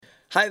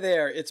Hi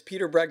there, it's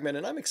Peter Bregman,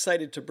 and I'm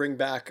excited to bring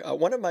back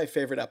one of my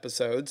favorite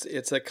episodes.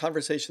 It's a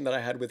conversation that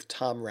I had with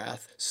Tom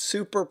Rath,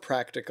 super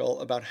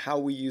practical about how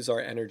we use our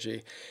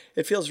energy.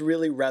 It feels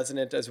really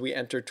resonant as we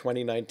enter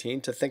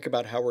 2019 to think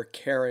about how we're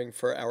caring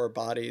for our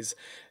bodies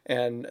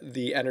and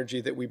the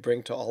energy that we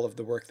bring to all of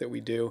the work that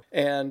we do.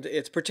 And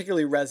it's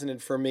particularly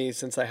resonant for me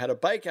since I had a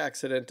bike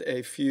accident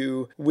a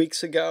few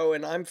weeks ago,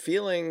 and I'm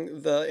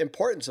feeling the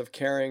importance of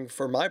caring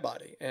for my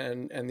body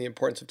and the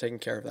importance of taking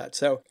care of that.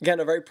 So again,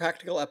 a very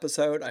practical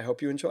episode. I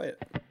hope you enjoy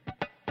it.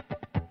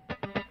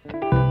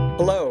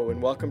 Hello,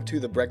 and welcome to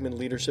the Bregman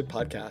Leadership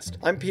Podcast.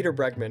 I'm Peter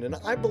Bregman, and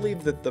I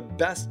believe that the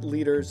best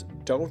leaders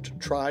don't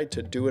try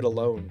to do it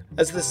alone.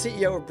 As the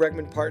CEO of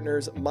Bregman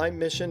Partners, my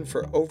mission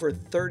for over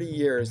 30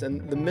 years,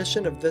 and the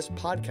mission of this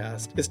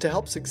podcast, is to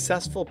help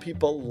successful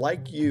people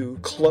like you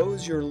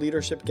close your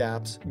leadership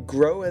gaps,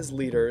 grow as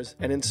leaders,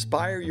 and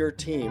inspire your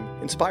team,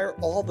 inspire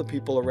all the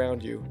people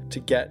around you to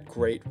get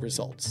great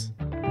results.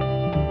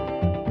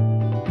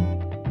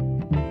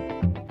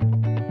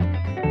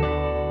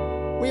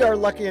 We are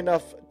lucky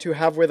enough to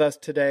have with us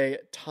today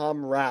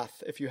Tom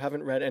Rath. If you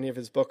haven't read any of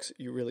his books,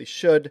 you really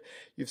should.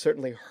 You've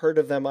certainly heard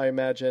of them, I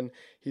imagine.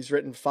 He's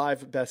written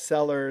 5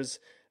 bestsellers.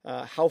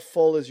 How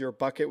Full Is Your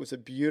Bucket was a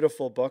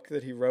beautiful book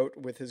that he wrote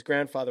with his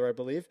grandfather, I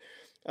believe.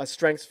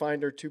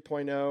 StrengthsFinder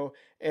 2.0.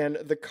 And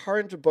the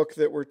current book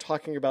that we're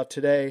talking about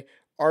today,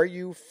 Are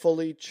You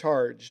Fully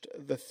Charged?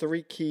 The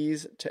 3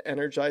 Keys to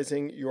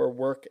Energizing Your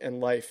Work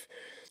and Life.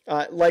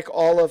 Like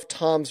all of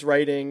Tom's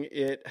writing,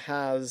 it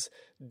has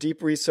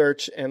deep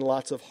research and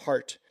lots of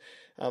heart.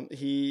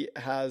 He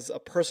has a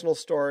personal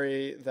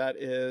story that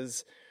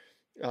is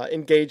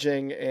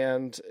engaging,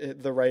 and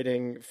the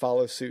writing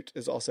follows suit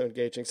is also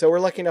engaging. So we're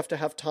lucky enough to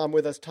have Tom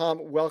with us.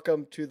 Tom,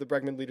 welcome to the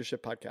Bregman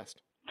Leadership Podcast.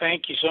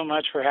 Thank you so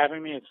much for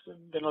having me. It's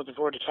been looking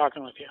forward to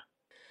talking with you.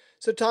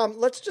 So Tom,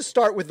 let's just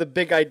start with the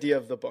big idea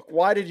of the book.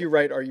 Why did you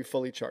write Are You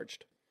Fully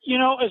Charged? You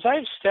know, as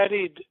I've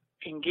studied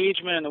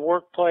engagement in the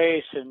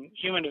workplace and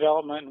human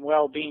development and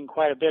well-being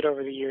quite a bit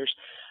over the years,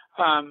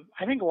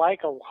 I think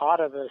like a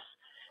lot of us,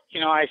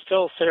 I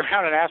still sit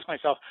around and ask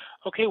myself,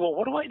 okay, well,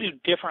 what do I do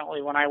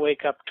differently when I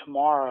wake up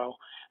tomorrow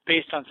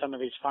based on some of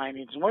these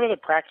findings? And what are the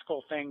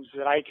practical things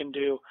that I can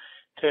do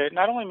to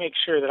not only make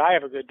sure that I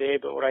have a good day,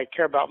 but what I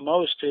care about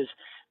most is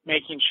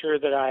making sure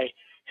that I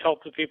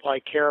help the people I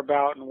care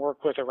about and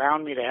work with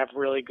around me to have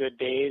really good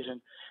days,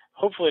 and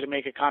hopefully to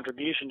make a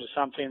contribution to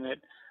something that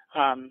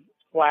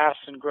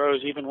lasts and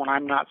grows even when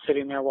I'm not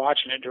sitting there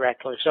watching it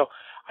directly. So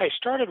I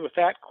started with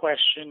that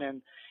question,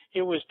 and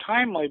it was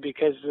timely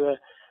because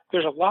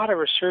there's a lot of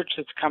research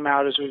that's come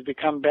out as we've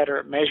become better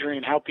at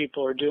measuring how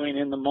people are doing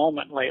in the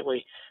moment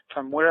lately,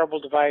 from wearable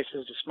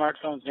devices to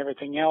smartphones and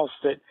everything else,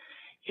 that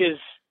is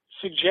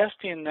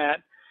suggesting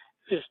that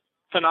this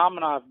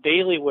phenomena of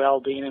daily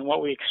well-being and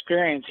what we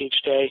experience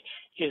each day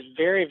is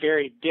very,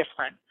 very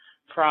different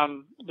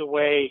from the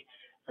way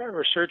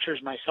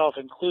researchers, myself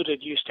included,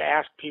 used to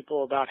ask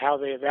people about how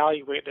they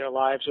evaluate their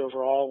lives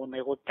overall when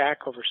they look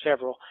back over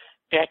several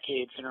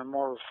decades and are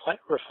more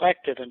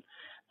reflective. And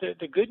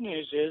the good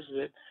news is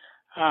that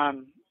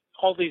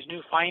all these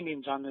new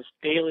findings on this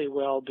daily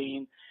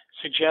well-being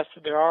suggest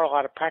that there are a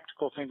lot of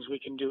practical things we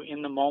can do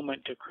in the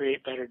moment to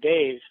create better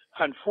days.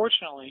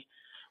 Unfortunately,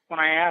 when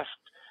I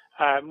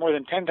asked more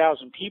than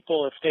 10,000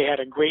 people if they had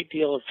a great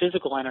deal of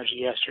physical energy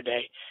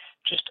yesterday,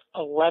 just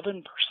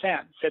 11%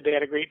 said they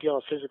had a great deal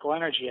of physical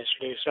energy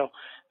yesterday. So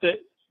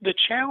the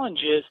challenge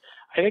is,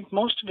 I think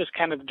most of us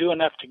kind of do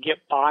enough to get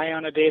by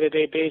on a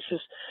day-to-day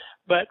basis,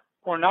 but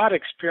we're not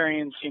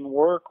experiencing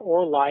work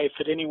or life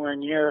at anywhere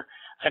near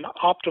an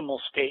optimal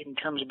state in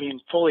terms of being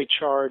fully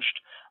charged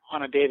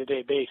on a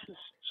day-to-day basis.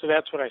 So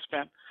that's what I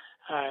spent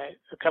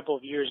a couple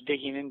of years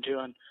digging into,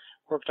 and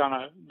worked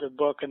on the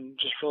book and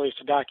just released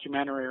a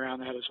documentary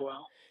around that as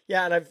well.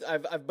 Yeah, and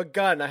I've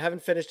begun. I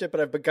haven't finished it, but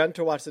I've begun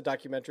to watch the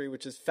documentary,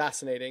 which is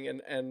fascinating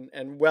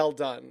and well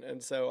done.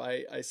 And so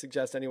I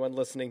suggest anyone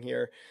listening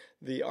here,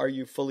 the Are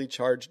You Fully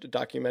Charged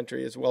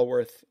documentary is well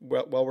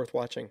worth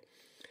watching.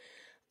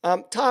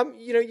 Tom,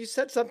 you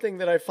said something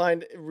that I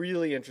find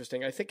really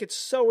interesting. I think it's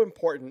so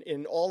important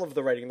in all of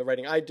the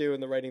writing I do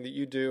and the writing that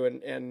you do,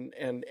 and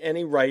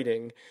any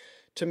writing,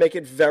 to make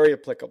it very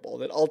applicable.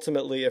 That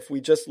ultimately, if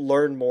we just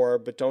learn more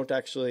but don't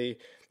actually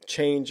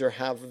change or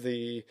have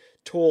the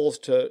tools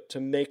to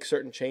make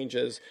certain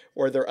changes,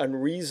 or they're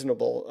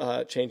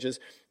unreasonable changes,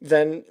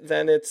 then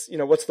it's,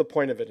 what's the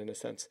point of it in a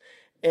sense?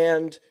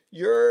 And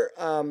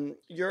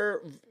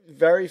you're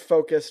very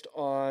focused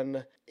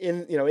on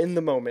in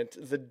the moment,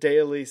 the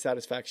daily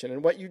satisfaction.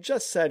 And what you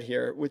just said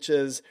here, which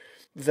is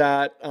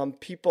that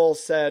people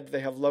said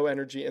they have low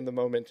energy in the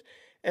moment,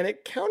 and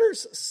it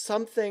counters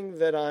something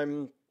that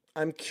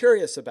I'm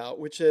curious about,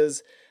 which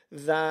is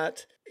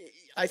that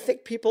I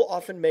think people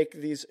often make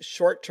these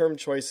short-term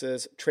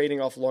choices trading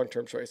off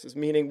long-term choices,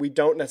 meaning we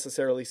don't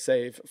necessarily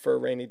save for a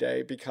rainy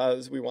day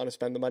because we want to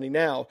spend the money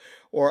now.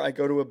 Or I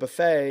go to a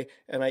buffet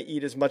and I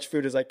eat as much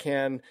food as I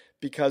can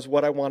because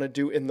what I want to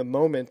do in the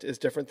moment is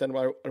different than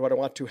what I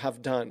want to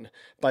have done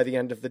by the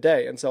end of the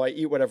day. And so I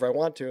eat whatever I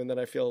want to, and then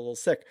I feel a little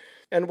sick.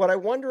 And what I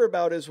wonder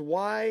about is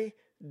why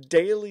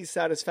daily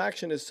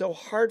satisfaction is so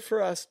hard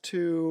for us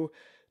to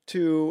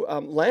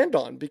land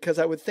on, because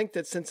I would think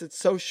that since it's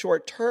so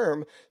short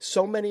term,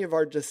 so many of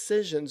our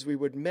decisions we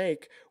would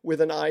make with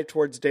an eye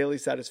towards daily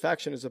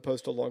satisfaction as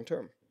opposed to long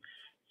term.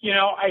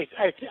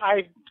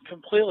 I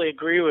completely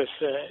agree with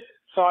the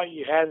thought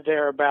you had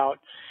there about,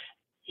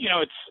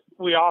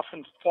 we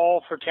often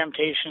fall for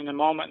temptation in the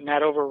moment, and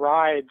that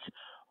overrides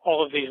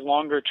all of these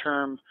longer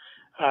term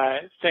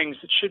things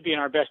that should be in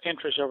our best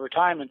interest over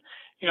time. And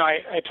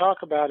I talk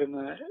about in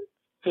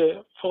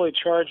the Fully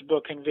Charged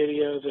book and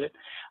video that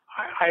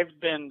I've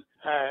been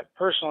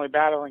personally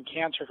battling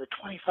cancer for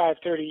 25,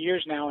 30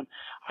 years now, and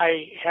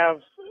I have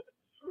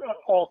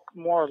all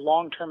more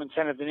long-term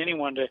incentive than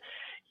anyone to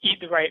eat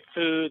the right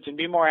foods and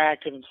be more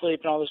active and sleep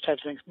and all those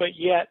types of things. But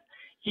yet,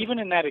 even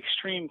in that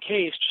extreme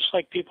case, just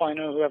like people I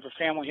know who have a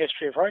family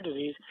history of heart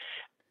disease,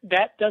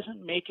 that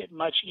doesn't make it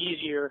much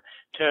easier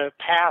to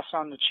pass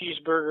on the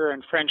cheeseburger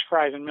and French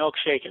fries and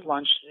milkshake at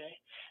lunch today,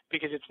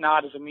 because it's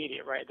not as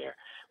immediate right there.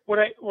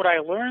 What I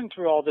learned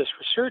through all this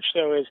research,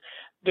 though, is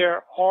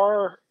there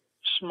are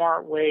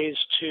smart ways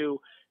to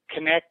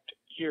connect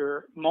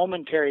your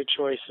momentary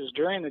choices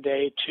during the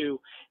day to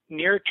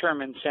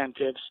near-term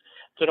incentives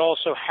that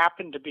also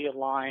happen to be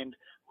aligned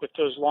with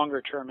those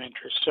longer-term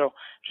interests. So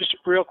just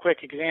a real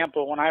quick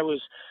example, when I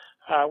was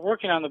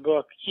working on the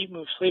book Eat,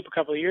 Move, Sleep a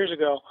couple of years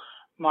ago,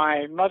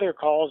 my mother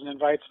calls and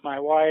invites my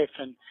wife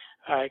and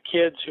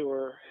kids who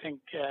were, I think,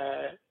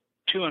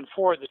 2 and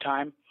 4 at the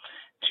time,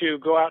 to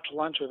go out to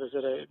lunch with us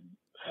at a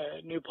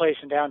new place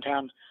in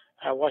downtown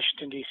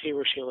Washington, D.C.,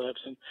 where she lives.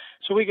 And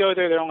so we go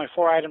there. There are only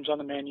 4 items on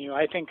the menu.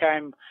 I think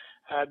I'm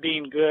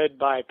being good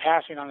by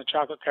passing on the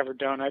chocolate-covered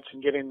donuts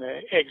and getting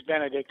the Eggs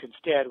Benedict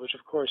instead, which,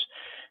 of course,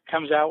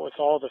 comes out with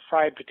all the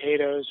fried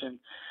potatoes and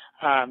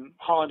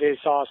hollandaise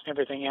sauce and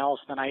everything else.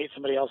 Then I eat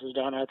somebody else's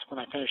donuts when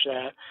I finish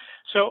that.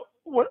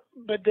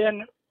 But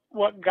then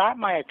what got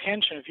my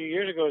attention a few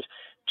years ago is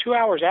 2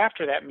 hours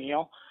after that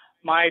meal,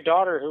 my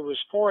daughter, who was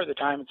 4 at the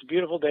time, it's a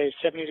beautiful day,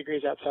 70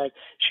 degrees outside,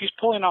 she's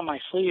pulling on my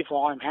sleeve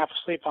while I'm half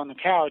asleep on the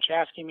couch,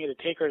 asking me to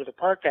take her to the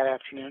park that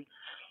afternoon.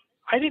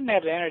 I didn't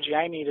have the energy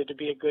I needed to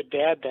be a good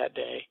dad that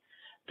day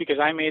because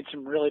I made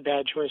some really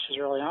bad choices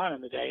early on in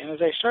the day. And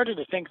as I started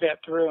to think that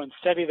through and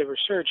study the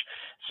research,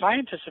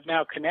 scientists have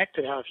now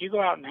connected how if you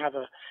go out and have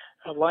a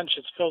lunch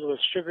that's filled with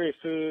sugary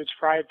foods,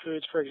 fried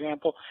foods, for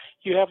example,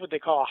 you have what they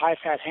call a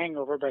high-fat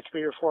hangover by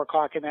 3 or 4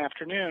 o'clock in the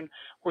afternoon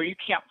where you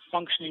can't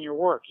function in your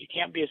work. You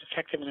can't be as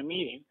effective in a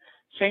meeting.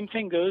 Same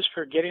thing goes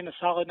for getting a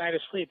solid night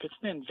of sleep. It's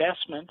an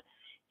investment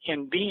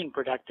in being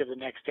productive the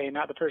next day,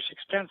 not the first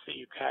expense that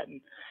you cut.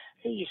 And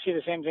you see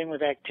the same thing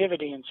with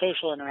activity and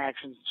social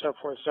interactions and so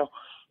forth. So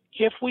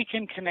if we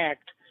can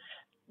connect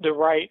the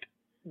right,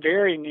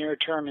 very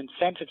near-term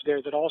incentives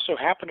there that also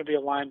happen to be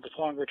aligned with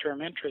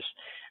longer-term interests,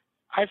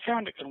 I've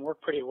found it can work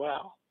pretty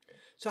well.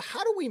 So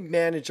how do we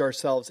manage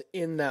ourselves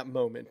in that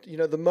moment?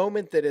 The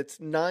moment that it's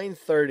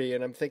 9:30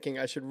 and I'm thinking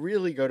I should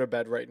really go to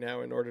bed right now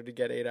in order to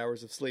get 8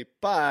 hours of sleep,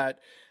 but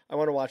I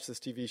want to watch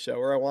this TV show,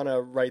 or I want to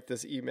write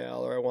this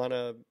email, or I want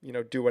to,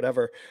 do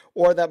whatever.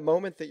 Or that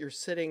moment that you're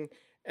sitting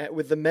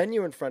with the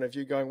menu in front of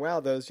you going, wow,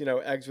 those,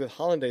 eggs with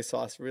hollandaise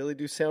sauce really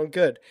do sound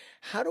good.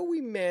 How do we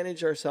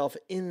manage ourselves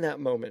in that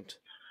moment?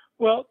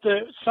 Well,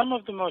 some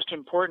of the most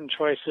important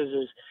choices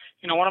is,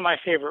 one of my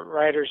favorite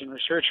writers and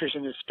researchers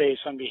in this space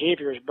on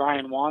behavior is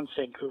Brian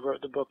Wansink, who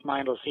wrote the book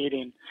Mindless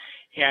Eating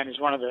and is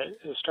one of the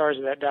stars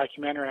of that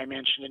documentary I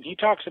mentioned. And he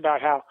talks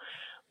about how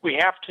we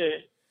have to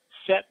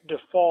set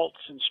defaults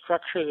and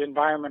structure the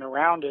environment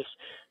around us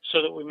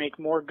so that we make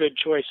more good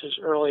choices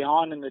early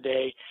on in the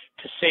day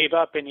to save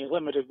up any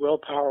limited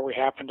willpower we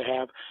happen to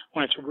have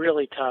when it's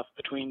really tough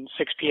between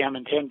 6 p.m.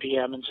 and 10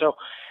 p.m. And so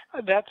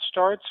that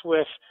starts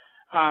with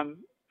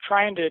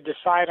trying to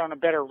decide on a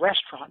better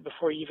restaurant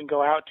before you even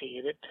go out to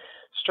eat. It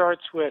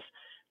starts with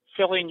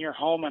filling your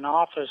home and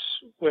office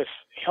with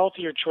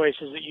healthier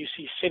choices that you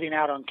see sitting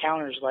out on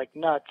counters like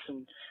nuts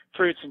and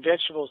fruits and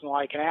vegetables and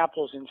like and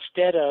apples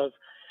instead of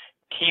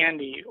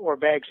candy or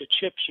bags of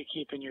chips you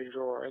keep in your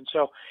drawer. And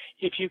so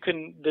if you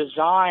can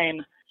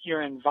design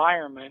your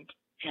environment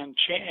and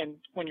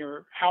when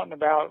you're out and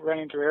about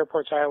running through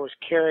airports, I always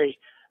carry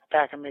a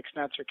pack of mixed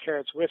nuts or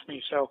carrots with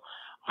me. So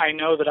I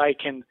know that I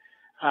can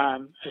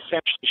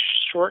essentially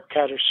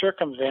shortcut or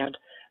circumvent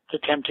the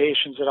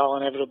temptations that I'll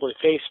inevitably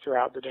face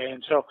throughout the day.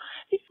 And so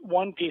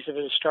one piece of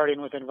it is starting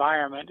with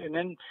environment and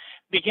then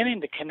beginning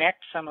to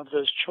connect some of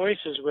those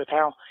choices with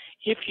how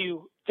if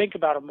you think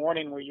about a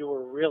morning where you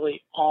were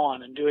really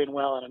on and doing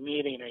well in a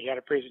meeting or you had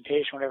a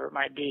presentation, whatever it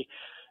might be,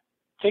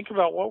 think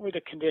about what were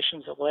the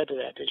conditions that led to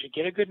that. Did you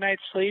get a good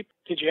night's sleep?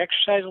 Did you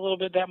exercise a little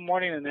bit that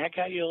morning and that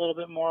got you a little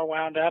bit more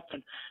wound up?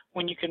 And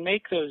when you can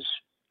make those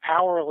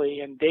hourly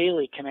and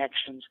daily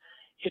connections,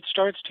 it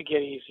starts to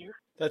get easier.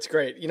 That's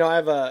great. You know, I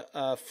have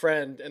a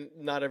friend, and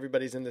not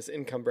everybody's in this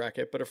income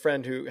bracket, but a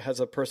friend who has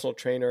a personal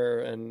trainer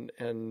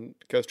and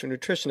goes to a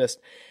nutritionist.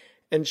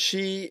 And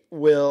she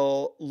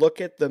will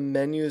look at the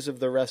menus of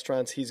the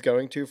restaurants he's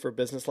going to for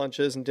business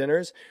lunches and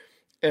dinners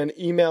and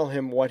email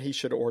him what he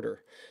should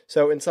order.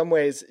 So in some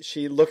ways,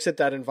 she looks at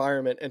that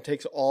environment and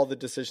takes all the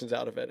decisions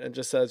out of it and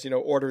just says,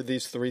 order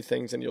these 3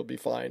 things and you'll be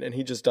fine. And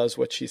he just does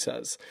what she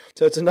says.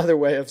 So it's another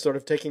way of sort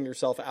of taking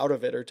yourself out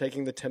of it or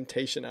taking the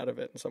temptation out of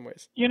it in some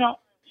ways.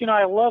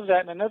 I love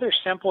that. And another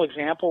simple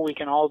example we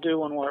can all do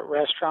when we're at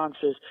restaurants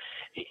is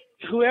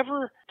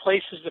whoever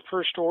places the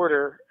first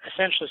order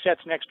essentially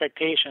sets an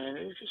expectation.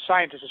 And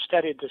scientists have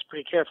studied this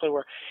pretty carefully,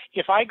 where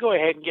if I go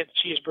ahead and get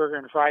the cheeseburger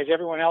and fries,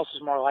 everyone else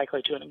is more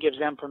likely to, and it gives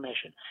them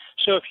permission.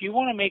 So if you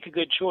want to make a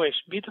good choice,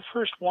 be the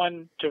first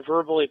one to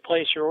verbally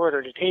place your order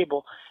at a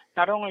table.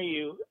 Not only are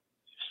you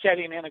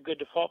setting in a good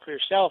default for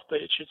yourself,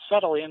 but it should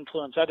subtly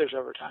influence others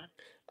over time.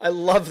 I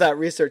love that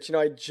research.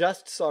 I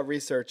just saw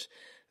research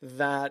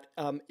that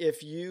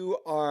if you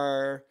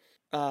are,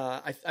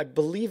 I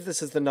believe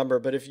this is the number,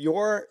 but if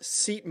your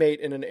seatmate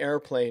in an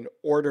airplane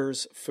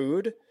orders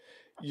food,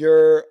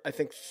 you're, I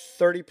think,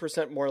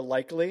 30% more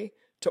likely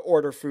to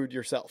order food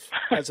yourself,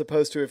 as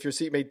opposed to if your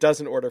seatmate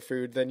doesn't order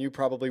food, then you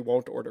probably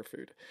won't order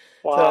food.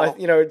 Wow.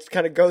 So, it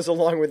kind of goes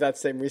along with that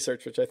same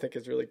research, which I think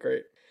is really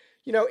great.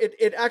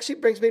 It actually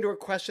brings me to a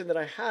question that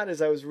I had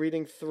as I was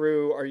reading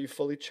through Are You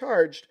Fully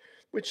Charged,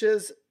 which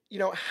is,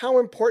 how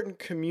important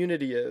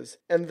community is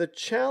and the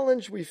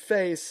challenge we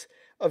face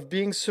of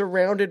being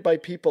surrounded by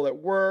people at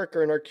work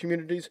or in our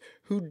communities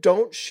who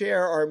don't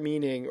share our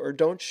meaning or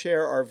don't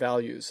share our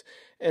values.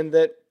 And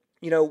that,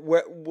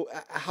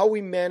 how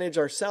we manage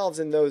ourselves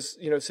in those,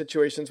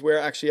 situations where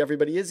actually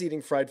everybody is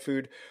eating fried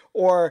food,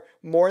 or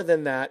more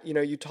than that,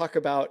 you talk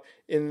about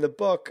in the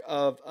book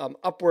of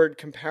upward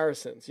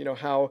comparisons,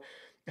 how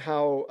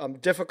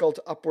difficult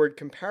upward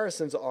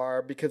comparisons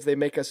are because they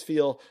make us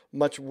feel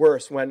much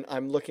worse when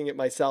I'm looking at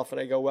myself and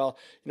I go, well,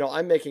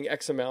 I'm making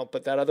X amount,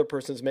 but that other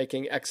person's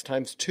making X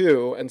times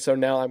 2. And so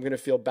now I'm going to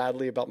feel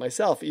badly about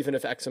myself, even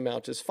if X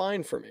amount is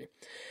fine for me.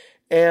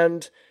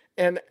 And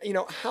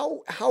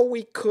how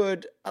we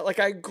could, I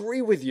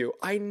agree with you.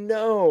 I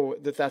know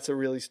that that's a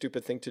really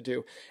stupid thing to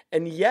do.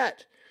 And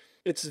yet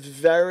it's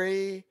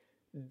very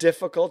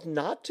difficult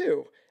not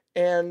to.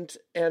 And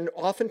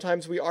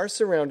oftentimes we are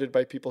surrounded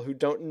by people who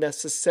don't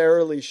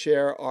necessarily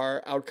share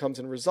our outcomes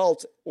and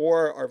results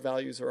or our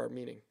values or our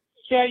meaning.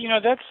 Yeah,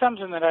 that's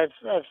something that I've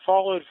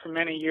followed for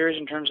many years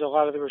in terms of a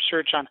lot of the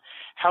research on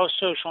how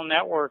social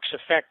networks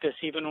affect us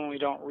even when we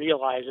don't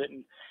realize it.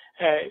 And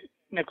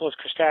Nicholas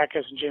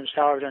Christakis and James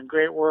Fowler have done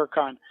great work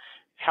on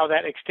how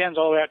that extends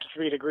all the way out to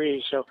 3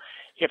 degrees. So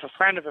if a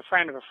friend of a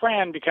friend of a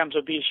friend becomes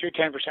obese, you're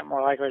 10%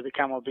 more likely to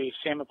become obese.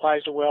 Same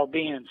applies to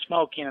well-being and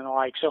smoking and the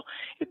like. So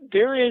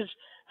there is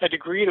a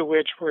degree to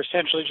which we're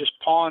essentially just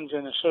pawns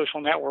in a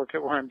social network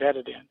that we're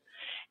embedded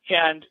in.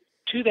 And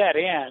to that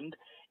end,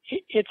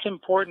 it's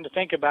important to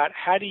think about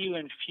how do you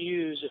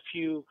infuse a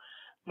few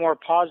more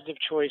positive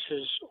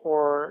choices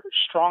or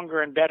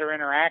stronger and better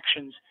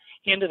interactions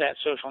into that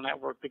social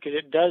network, because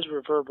it does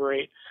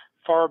reverberate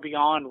far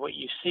beyond what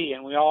you see.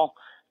 And we all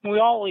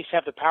at least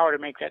have the power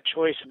to make that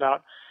choice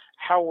about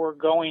how we're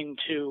going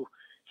to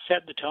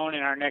set the tone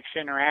in our next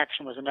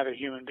interaction with another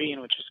human being,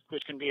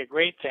 which can be a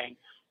great thing.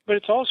 But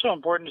it's also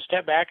important to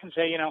step back and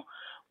say,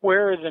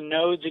 where are the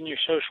nodes in your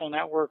social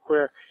network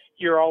where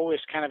you're always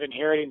kind of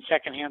inheriting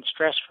secondhand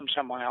stress from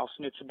someone else,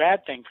 and it's a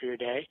bad thing for your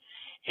day?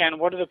 And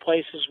what are the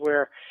places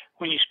where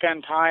when you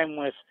spend time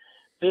with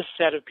this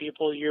set of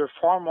people, you're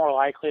far more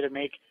likely to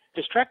make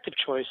destructive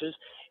choices,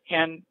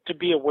 and to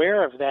be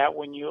aware of that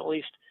when you at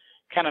least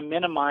kind of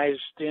minimize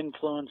the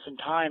influence and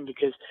time,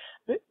 because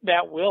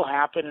that will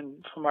happen.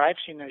 And from what I've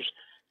seen, there's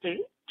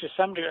to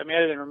some degree,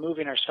 other than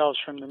removing ourselves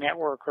from the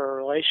network or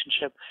a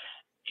relationship,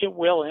 it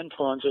will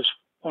influence us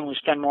when we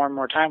spend more and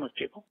more time with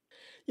people.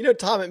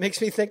 Tom, it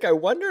makes me think, I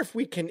wonder if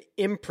we can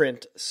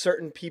imprint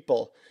certain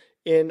people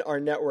in our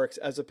networks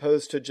as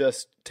opposed to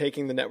just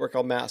taking the network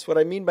en masse. What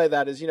I mean by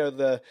that is,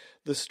 the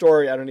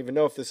story, I don't even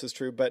know if this is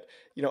true, but,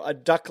 a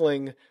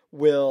duckling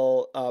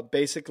will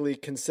basically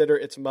consider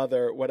its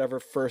mother whatever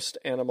first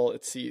animal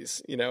it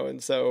sees,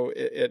 and so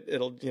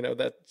it'll,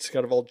 that's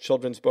kind of old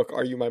children's book,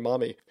 Are You My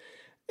Mommy?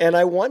 And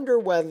I wonder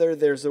whether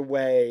there's a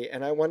way,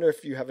 and I wonder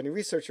if you have any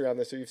research around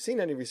this or you've seen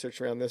any research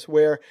around this,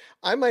 where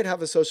I might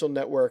have a social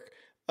network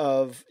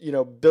of,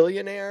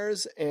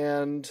 billionaires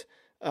and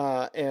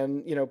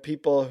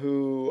people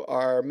who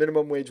are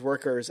minimum wage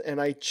workers,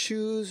 and I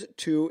choose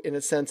to, in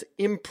a sense,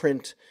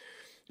 imprint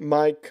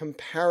my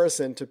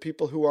comparison to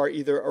people who are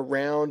either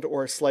around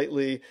or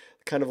slightly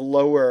kind of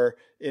lower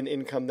in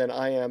income than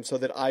I am, so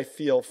that I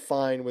feel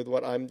fine with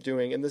what I'm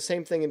doing. And the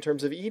same thing in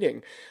terms of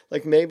eating.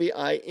 Like maybe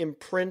I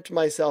imprint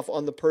myself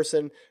on the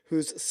person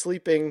who's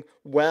sleeping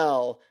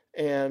well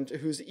and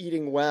who's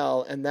eating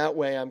well, and that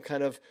way I'm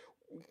kind of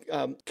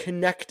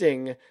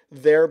connecting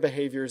their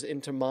behaviors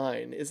into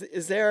mine.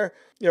 Is there,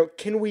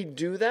 can we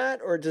do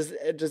that, or does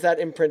that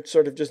imprint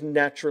sort of just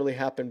naturally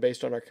happen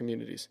based on our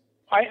communities?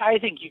 I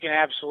think you can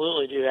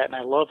absolutely do that, and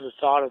I love the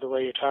thought of the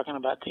way you're talking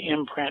about the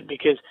imprint,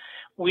 because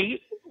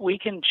we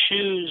can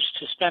choose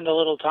to spend a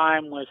little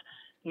time with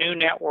new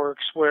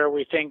networks where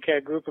we think a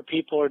group of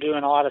people are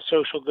doing a lot of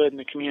social good in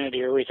the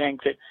community, or we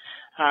think that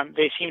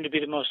they seem to be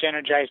the most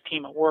energized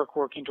team at work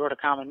working toward a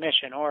common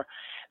mission, or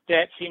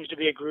that seems to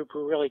be a group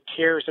who really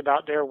cares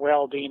about their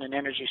well-being and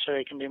energy so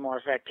they can be more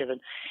effective. And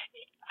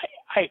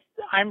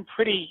I'm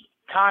pretty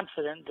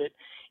confident that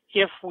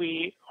if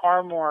we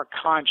are more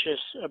conscious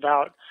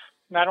about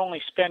not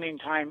only spending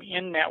time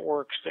in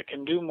networks that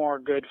can do more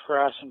good for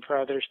us and for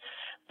others,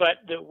 but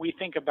that we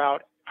think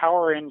about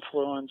our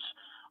influence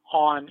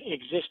on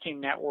existing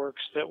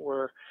networks that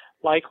we're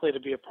likely to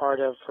be a part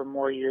of for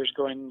more years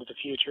going into the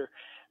future,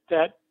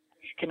 that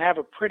can have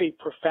a pretty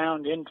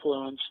profound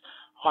influence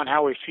on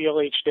how we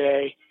feel each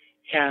day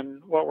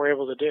and what we're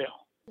able to do.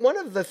 One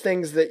of the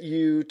things that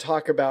you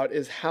talk about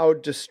is how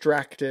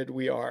distracted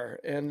we are,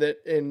 and that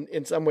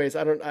in some ways,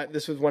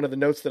 this was one of the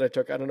notes that I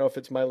took. I don't know if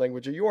it's my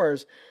language or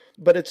yours,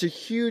 but it's a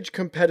huge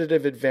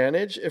competitive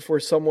advantage if we're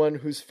someone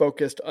who's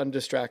focused,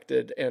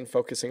 undistracted, and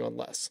focusing on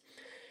less.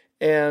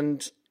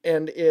 And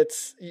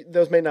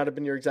those may not have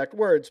been your exact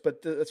words,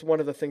 but that's one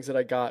of the things that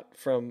I got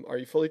from Are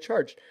You Fully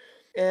Charged?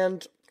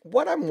 And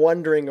what I'm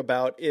wondering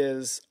about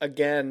is,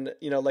 again,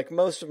 like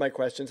most of my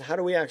questions, how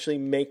do we actually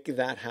make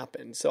that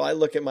happen? So I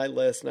look at my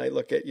list and I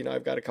look at,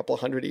 I've got a couple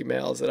hundred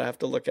emails that I have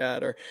to look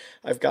at, or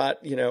I've got,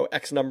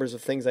 X numbers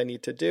of things I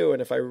need to do.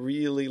 And if I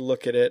really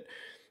look at it,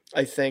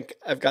 I think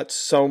I've got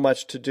so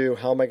much to do.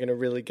 How am I going to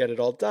really get it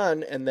all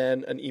done? And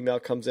then an email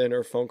comes in or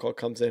a phone call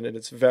comes in, and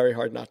it's very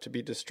hard not to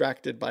be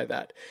distracted by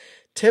that.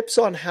 Tips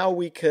on how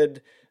we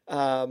could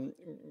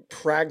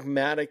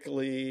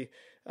pragmatically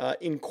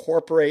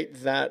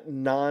incorporate that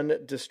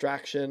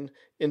non-distraction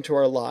into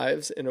our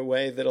lives in a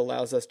way that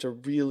allows us to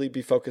really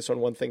be focused on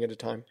one thing at a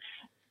time?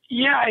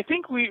 Yeah, I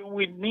think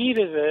we need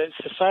as a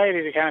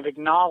society to kind of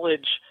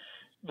acknowledge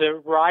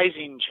the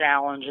rising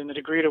challenge and the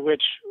degree to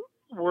which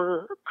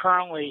we're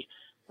currently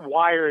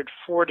wired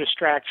for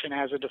distraction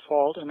as a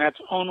default, and that's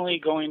only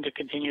going to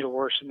continue to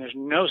worsen. There's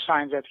no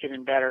signs that's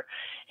getting better.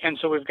 And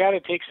so we've got to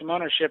take some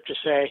ownership to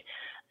say,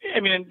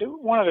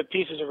 one of the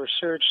pieces of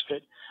research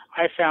that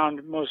I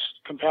found most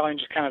compelling,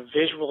 just kind of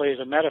visually as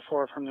a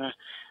metaphor from the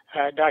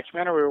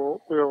documentary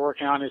we were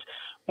working on, is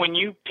when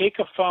you take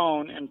a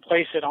phone and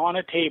place it on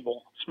a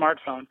table,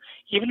 smartphone,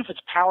 even if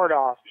it's powered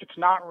off, it's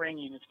not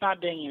ringing, it's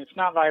not dinging, it's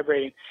not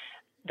vibrating,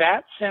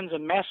 that sends a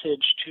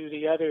message to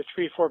the other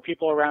 3-4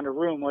 people around a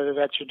room, whether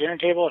that's your dinner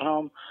table at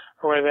home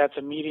or whether that's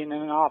a meeting in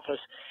an office,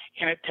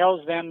 and it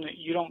tells them that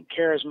you don't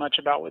care as much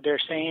about what they're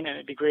saying, and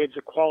it degrades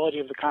the quality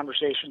of the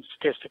conversation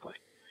statistically.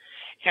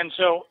 And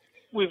so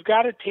we've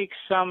got to take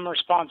some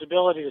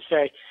responsibility to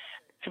say,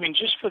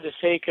 just for the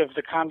sake of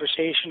the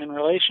conversation and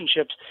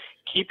relationships,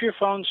 keep your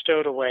phone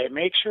stowed away.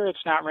 Make sure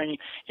it's not ringing.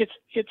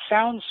 It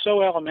sounds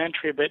so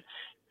elementary, but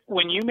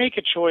when you make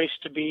a choice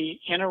to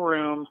be in a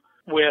room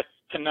with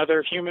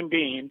another human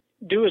being,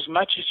 do as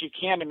much as you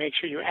can to make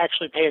sure you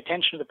actually pay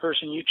attention to the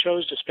person you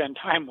chose to spend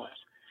time with.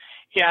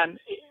 And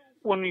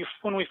when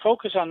we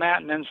focus on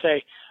that and then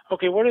say,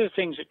 okay, what are the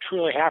things that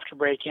truly have to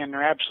break in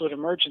or absolute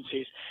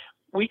emergencies,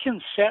 we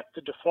can set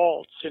the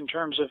defaults in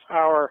terms of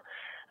our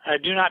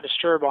do not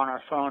disturb on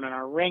our phone and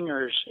our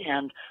ringers,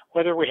 and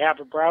whether we have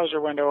a browser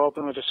window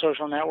open with a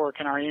social network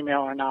in our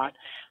email or not,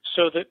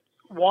 so that,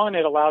 one,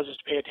 it allows us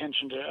to pay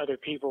attention to other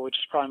people, which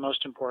is probably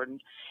most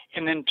important,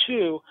 and then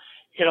two,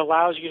 it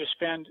allows you to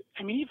spend,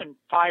 even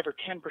 5 or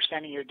 10%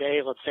 of your day,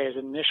 let's say, as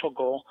an initial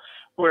goal,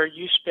 where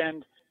you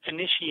spend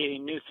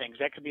initiating new things.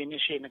 That could be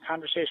initiating a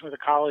conversation with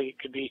a colleague. It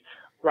could be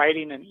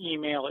writing an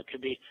email. It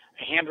could be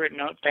a handwritten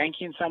note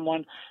thanking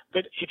someone.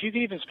 But if you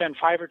could even spend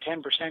 5 or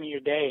 10% of your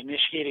day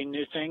initiating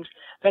new things,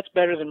 that's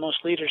better than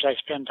most leaders I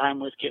spend time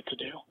with get to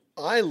do.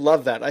 I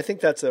love that. I think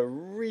that's a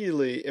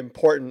really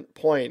important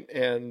point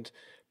and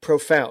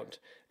profound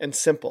and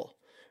simple.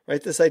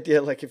 Right? This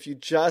idea, like if you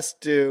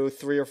just do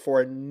 3 or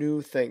 4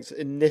 new things,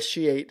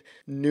 initiate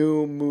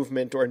new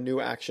movement or new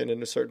action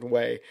in a certain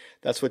way,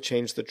 that's what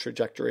changed the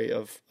trajectory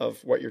of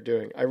what you're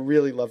doing. I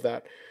really love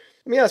that.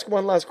 Let me ask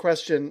one last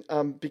question,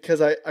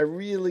 because I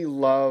really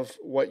love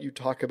what you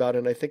talk about,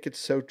 and I think it's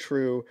so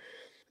true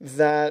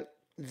that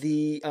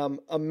the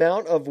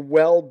amount of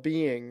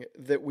well-being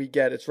that we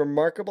get, it's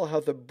remarkable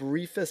how the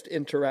briefest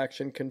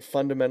interaction can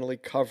fundamentally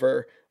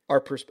color our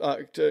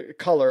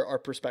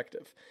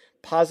perspective,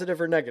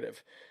 positive or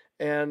negative.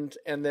 And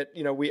that,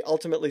 we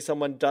ultimately,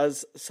 someone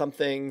does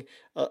something,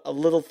 a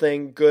little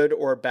thing, good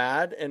or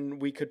bad, and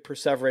we could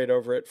perseverate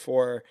over it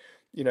for,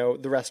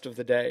 the rest of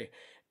the day.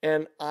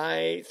 And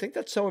I think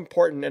that's so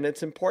important. And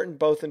it's important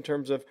both in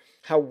terms of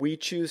how we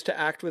choose to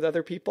act with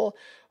other people,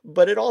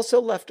 but it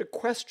also left a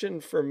question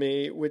for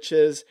me, which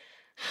is,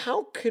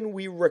 how can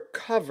we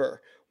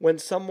recover when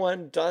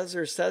someone does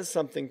or says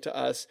something to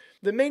us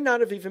that may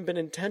not have even been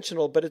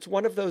intentional, but it's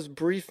one of those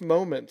brief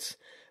moments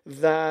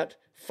that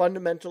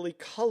fundamentally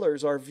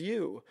colors our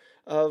view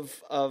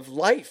of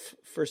life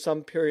for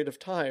some period of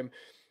time.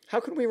 How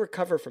can we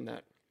recover from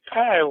that?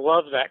 I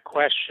love that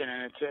question,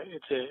 and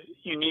it's a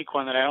unique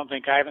one that I don't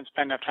think I haven't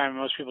spent enough time, and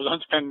most people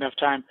don't spend enough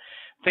time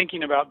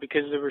thinking about,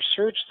 because the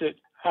research that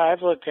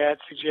I've looked at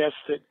suggests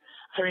that,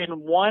 I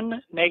mean,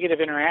 one negative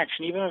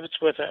interaction, even if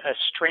it's with a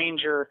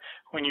stranger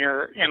when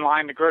you're in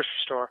line at the grocery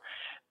store,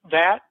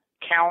 that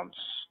counts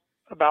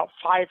about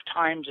 5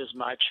 times as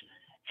much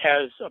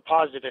as a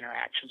positive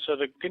interaction. So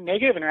the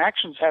negative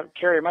interactions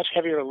carry a much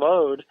heavier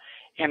load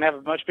and have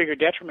a much bigger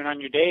detriment on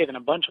your day than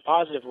a bunch of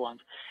positive ones.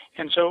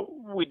 And so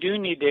we do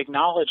need to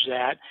acknowledge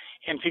that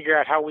and figure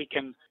out how we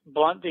can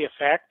blunt the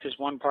effect is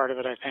one part of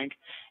it, I think.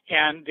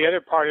 And the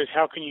other part is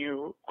how can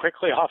you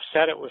quickly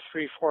offset it with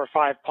 3, 4, or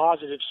 5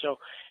 positives. So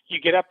you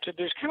get up to,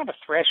 there's kind of a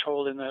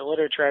threshold in the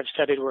literature I've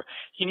studied where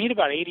you need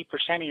about 80%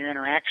 of your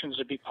interactions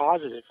to be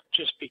positive,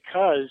 just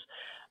because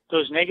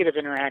those negative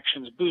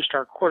interactions boost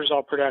our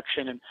cortisol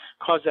production and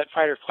cause that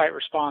fight or flight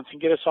response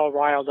and get us all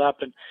riled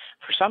up. And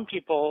for some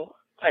people,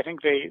 I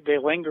think they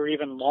linger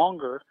even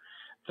longer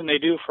than they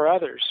do for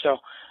others. So,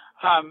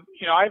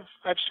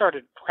 I've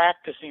started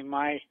practicing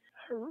my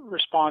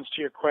response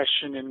to your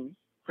question in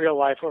real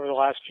life over the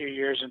last few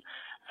years, and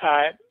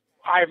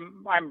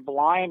I'm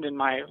blind in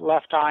my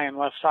left eye and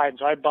left side,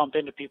 so I bump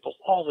into people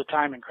all the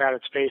time in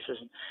crowded spaces.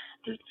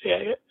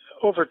 And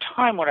over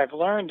time, what I've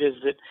learned is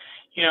that,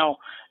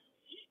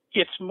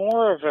 it's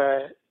more of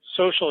a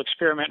social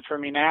experiment for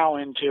me now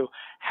into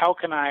how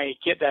can I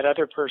get that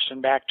other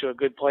person back to a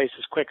good place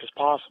as quick as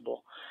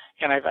possible.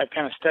 And I've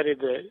kind of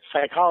studied the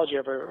psychology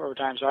over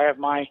time. So I have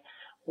my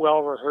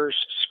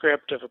well-rehearsed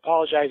script of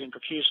apologizing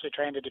profusely,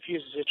 trying to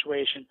diffuse the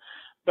situation.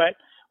 But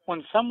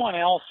when someone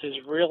else is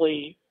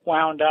really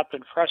wound up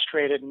and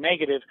frustrated and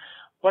negative,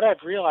 what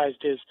I've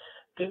realized is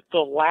that the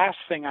last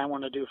thing I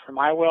want to do for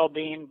my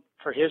well-being,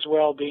 for his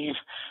well-being,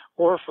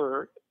 or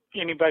for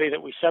anybody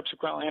that we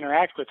subsequently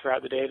interact with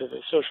throughout the day, to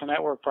the social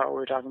network part we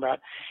were talking about,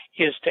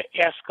 is to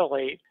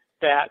escalate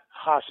that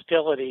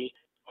hostility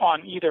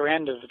on either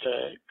end of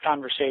the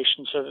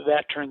conversation so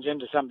that turns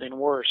into something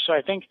worse. So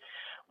I think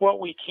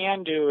what we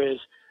can do is,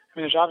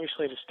 there's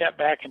obviously to step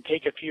back and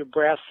take a few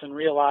breaths and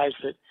realize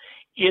that,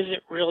 is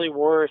it really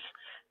worth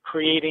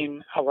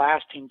creating a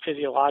lasting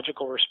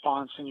physiological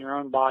response in your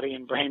own body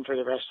and brain for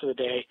the rest of the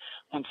day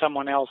when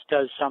someone else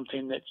does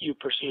something that you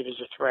perceive as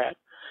a threat?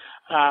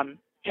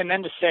 And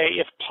then to say,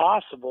 if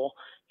possible,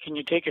 can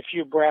you take a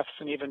few breaths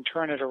and even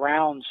turn it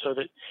around so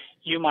that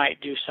you might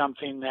do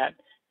something that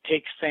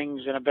takes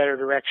things in a better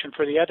direction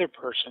for the other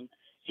person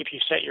if you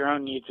set your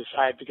own needs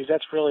aside, because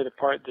that's really the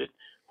part that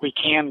we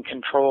can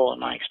control in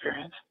my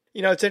experience.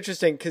 It's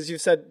interesting because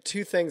you've said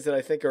 2 things that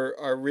I think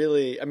are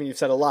really, you've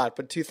said a lot,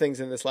 but 2 things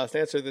in this last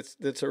answer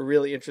that's are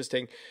really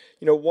interesting.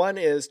 One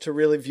is to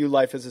really view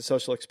life as a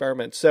social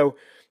experiment. So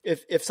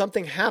if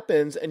something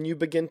happens and you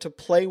begin to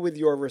play with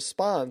your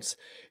response,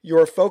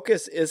 your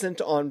focus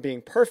isn't on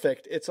being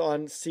perfect, it's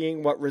on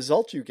seeing what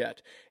result you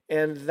get.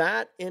 And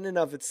that in and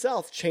of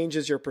itself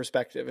changes your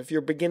perspective. If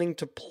you're beginning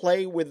to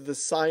play with the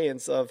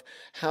science of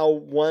how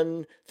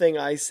one thing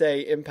I say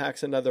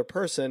impacts another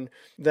person,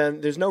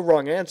 then there's no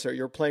wrong answer.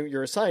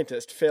 You're a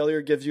scientist.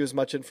 Failure gives you as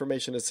much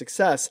information as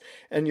success,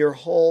 and your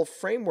whole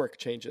framework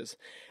changes.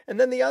 And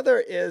then the other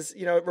is,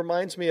 it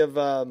reminds me of,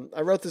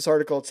 I wrote this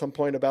article at some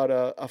point about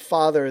a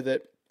father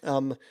that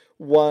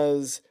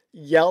was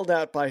yelled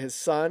at by his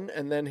son,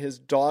 and then his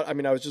daughter,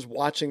 I was just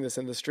watching this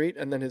in the street,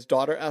 and then his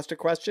daughter asked a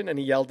question and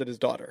he yelled at his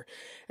daughter,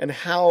 and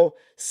how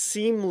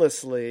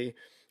seamlessly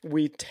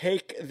we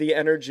take the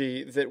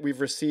energy that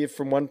we've received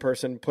from one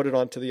person, put it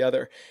onto the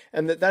other.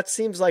 And that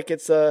seems like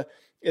it's a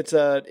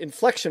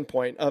inflection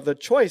point of a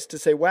choice to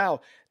say, wow,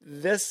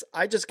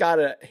 I just got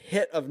a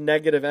hit of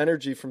negative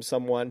energy from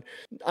someone.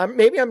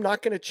 Maybe I'm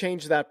not going to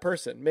change that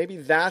person. Maybe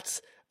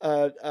that's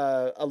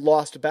a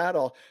lost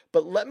battle,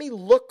 but let me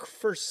look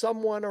for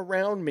someone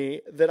around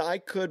me that I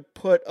could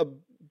put a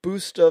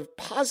boost of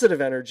positive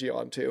energy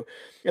onto.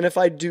 And if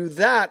I do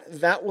that,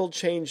 that will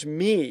change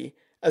me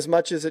as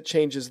much as it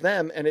changes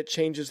them, and it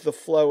changes the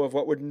flow of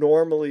what would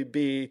normally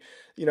be,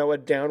 a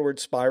downward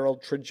spiral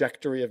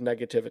trajectory of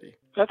negativity.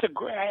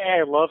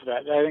 I love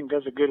that. I think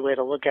that's a good way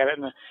to look at it.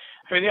 And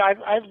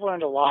I've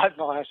learned a lot in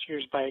the last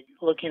years by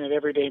looking at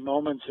everyday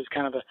moments as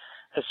kind of a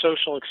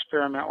social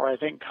experiment where I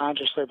think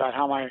consciously about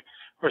how my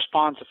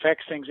response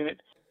affects things. And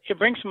it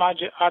brings some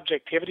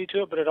objectivity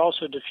to it, but it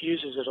also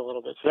diffuses it a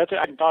little bit. So I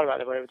hadn't thought about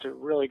it, but it's a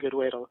really good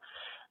way to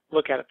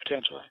look at it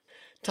potentially.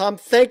 Tom,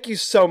 thank you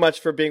so much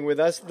for being with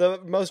us. The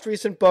most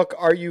recent book,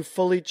 Are You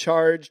Fully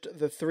Charged?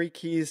 The 3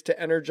 Keys to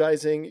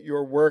Energizing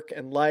Your Work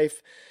and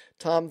Life.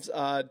 Tom's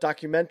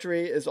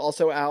documentary is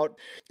also out.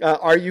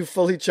 Are You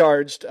Fully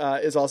Charged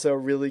is also a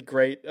really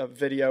great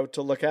video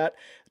to look at.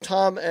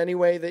 Tom, any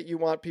way that you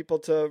want people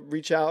to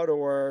reach out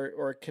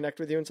or connect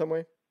with you in some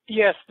way?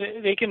 Yes,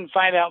 they can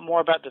find out more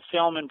about the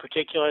film in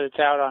particular that's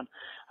out on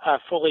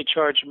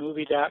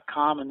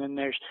fullychargedmovie.com, and then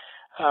there's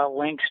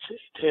links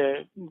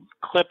to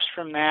clips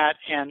from that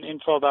and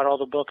info about all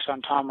the books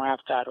on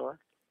tomrath.org.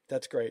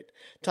 That's great.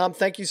 Tom,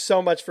 thank you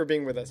so much for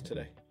being with us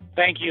today.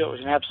 Thank you. It was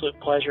an absolute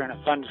pleasure and a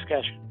fun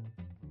discussion.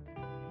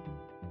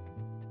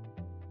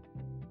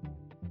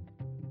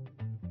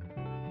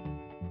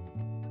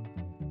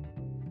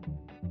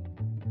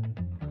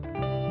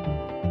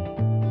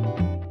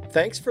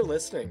 Thanks for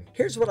listening.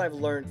 Here's what I've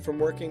learned from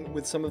working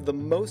with some of the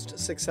most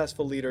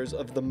successful leaders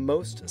of the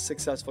most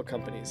successful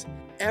companies.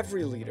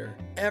 Every leader,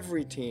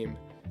 every team,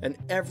 and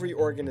every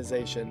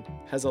organization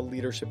has a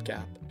leadership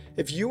gap.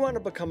 If you want to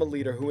become a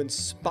leader who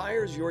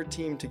inspires your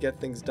team to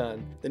get things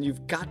done, then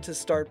you've got to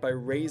start by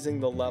raising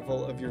the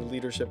level of your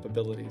leadership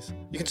abilities.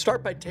 You can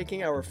start by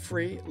taking our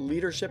free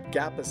leadership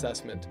gap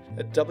assessment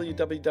at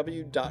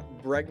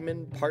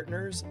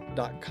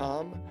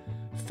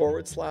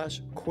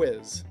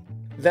www.bregmanpartners.com/quiz.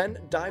 Then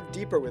dive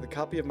deeper with a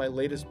copy of my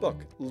latest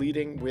book,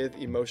 Leading with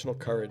Emotional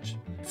Courage.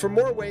 For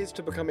more ways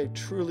to become a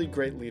truly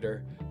great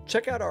leader,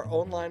 check out our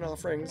online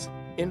offerings,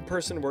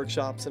 in-person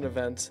workshops and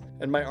events,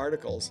 and my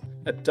articles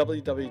at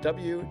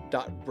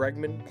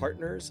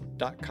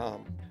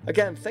www.bregmanpartners.com.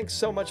 Again, thanks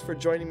so much for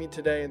joining me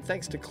today, and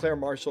thanks to Claire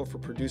Marshall for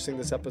producing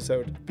this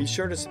episode. Be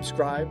sure to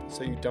subscribe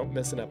so you don't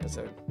miss an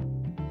episode.